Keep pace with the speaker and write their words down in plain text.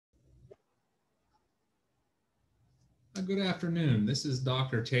Good afternoon. This is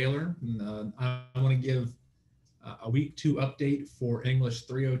Dr. Taylor. I want to give a week 2 update for English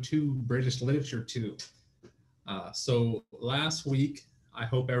 302, British Literature 2. So last week, I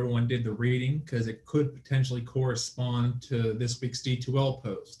hope everyone did the reading because it could potentially correspond to this week's D2L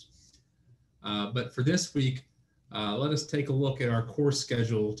post. But for this week, let us take a look at our course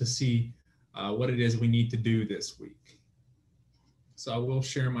schedule to see what it is we need to do this week. So I will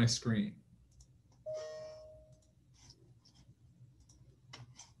share my screen.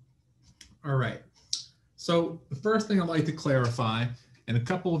 All right. So the first thing I'd like to clarify, and a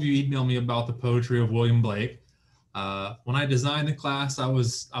couple of you emailed me about the poetry of William Blake. When I designed the class, I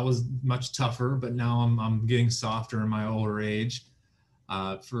was much tougher, but now I'm getting softer in my older age.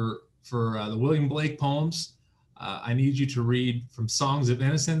 For the William Blake poems, I need you to read from Songs of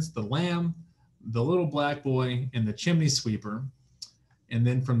Innocence, The Lamb, The Little Black Boy, and The Chimney Sweeper. And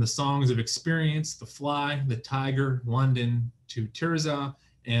then from the Songs of Experience, The Fly, The Tiger, London, to Tirzah,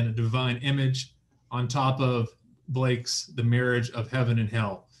 and A Divine Image, on top of Blake's The Marriage of Heaven and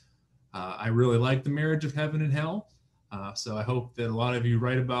Hell. I really like The Marriage of Heaven and Hell, so I hope that a lot of you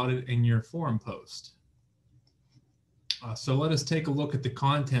write about it in your forum post. So let us take a look at the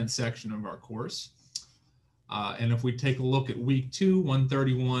content section of our course. And if we take a look at week 2,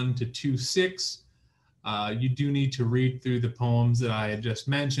 131 to 26, you do need to read through the poems that I had just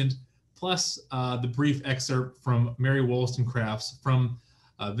mentioned, plus the brief excerpt from Mary Wollstonecraft's From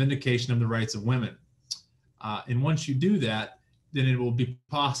Vindication of the Rights of Women. And once you do that, then it will be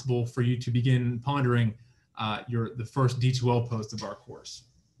possible for you to begin pondering the first D2L post of our course.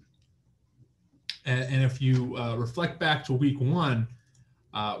 And if you reflect back to week 1,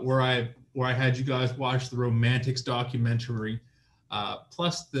 where I had you guys watch the Romantics documentary,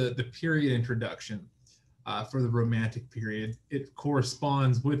 plus the period introduction for the Romantic period, it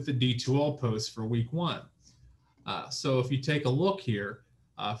corresponds with the D2L post for week 1. So if you take a look here,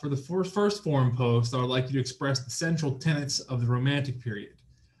 for the first forum post, I would like you to express the central tenets of the Romantic period.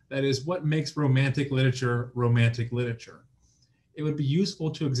 That is, what makes Romantic literature Romantic literature? It would be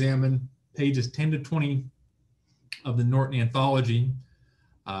useful to examine pages 10 to 20 of the Norton Anthology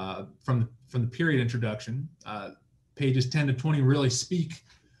from the period introduction. Pages 10 to 20 really speak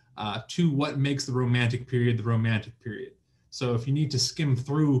to what makes the Romantic period. So if you need to skim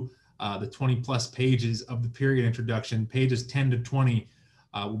through the 20 plus pages of the period introduction, pages 10 to 20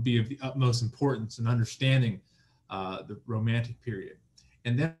 will be of the utmost importance in understanding the Romantic period.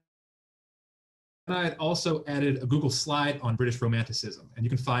 And then I had also added a Google slide on British Romanticism, and you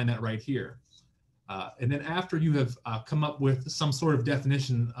can find that right here. And then after you have come up with some sort of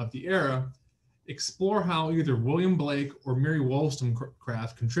definition of the era, explore how either William Blake or Mary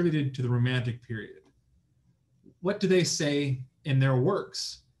Wollstonecraft contributed to the Romantic period. What do they say in their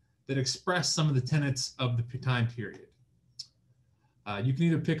works that express some of the tenets of the time period? You can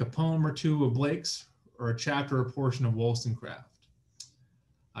either pick a poem or two of Blake's or a chapter or portion of Wollstonecraft.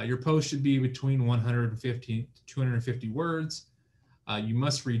 Your post should be between 150 to 250 words. You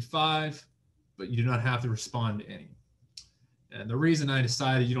must read 5, but you do not have to respond to any. And the reason I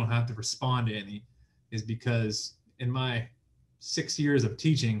decided you don't have to respond to any is because in my 6 years of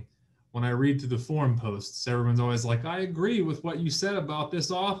teaching, when I read through the forum posts, everyone's always like, I agree with what you said about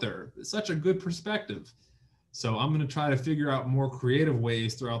this author. It's such a good perspective. So I'm going to try to figure out more creative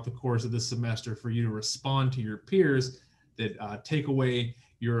ways throughout the course of this semester for you to respond to your peers that take away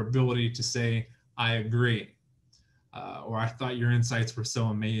your ability to say, I agree, or I thought your insights were so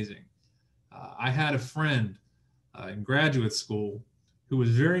amazing. I had a friend in graduate school who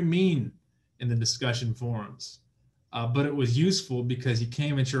was very mean in the discussion forums, but it was useful because he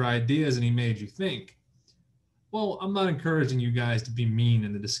came at your ideas and he made you think. Well, I'm not encouraging you guys to be mean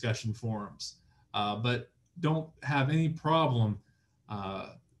in the discussion forums, but don't have any problem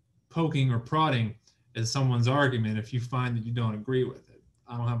poking or prodding at someone's argument if you find that you don't agree with it.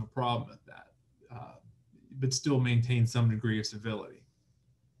 I don't have a problem with that, but still maintain some degree of civility.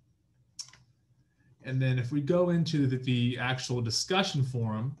 And then if we go into the actual discussion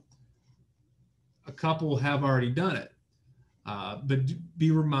forum, a couple have already done it, but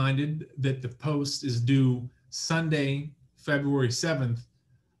be reminded that the post is due Sunday, February 7th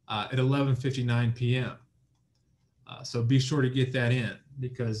at 11:59 p.m. So be sure to get that in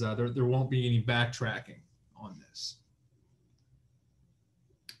because there won't be any backtracking on this.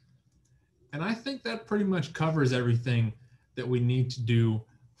 And I think that pretty much covers everything that we need to do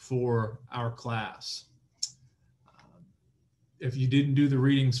for our class. If you didn't do the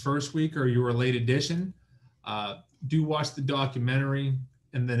readings first week or you were a late edition, do watch the documentary.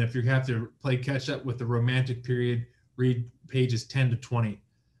 And then if you have to play catch up with the Romantic period, read pages 10 to 20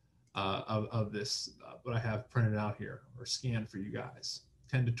 of this, what I have printed out here or scanned for you guys.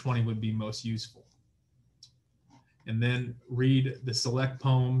 10 to 20 would be most useful. And then read the select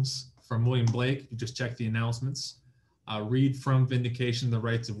poems from William Blake. You just check the announcements. Read from Vindication of the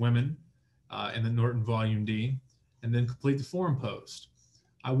Rights of Women in the Norton Volume D, and then complete the forum post.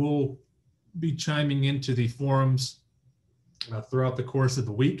 I will be chiming into the forums throughout the course of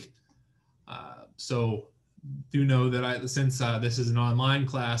the week. So do know that since this is an online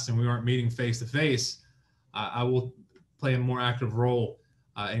class and we aren't meeting face to face, I will play a more active role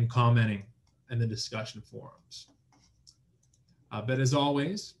in commenting in the discussion forums. But as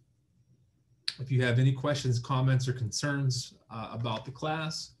always, if you have any questions, comments, or concerns about the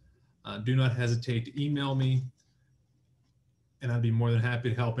class, do not hesitate to email me, and I'd be more than happy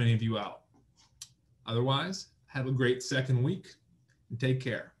to help any of you out. Otherwise, have a great second week and take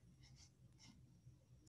care.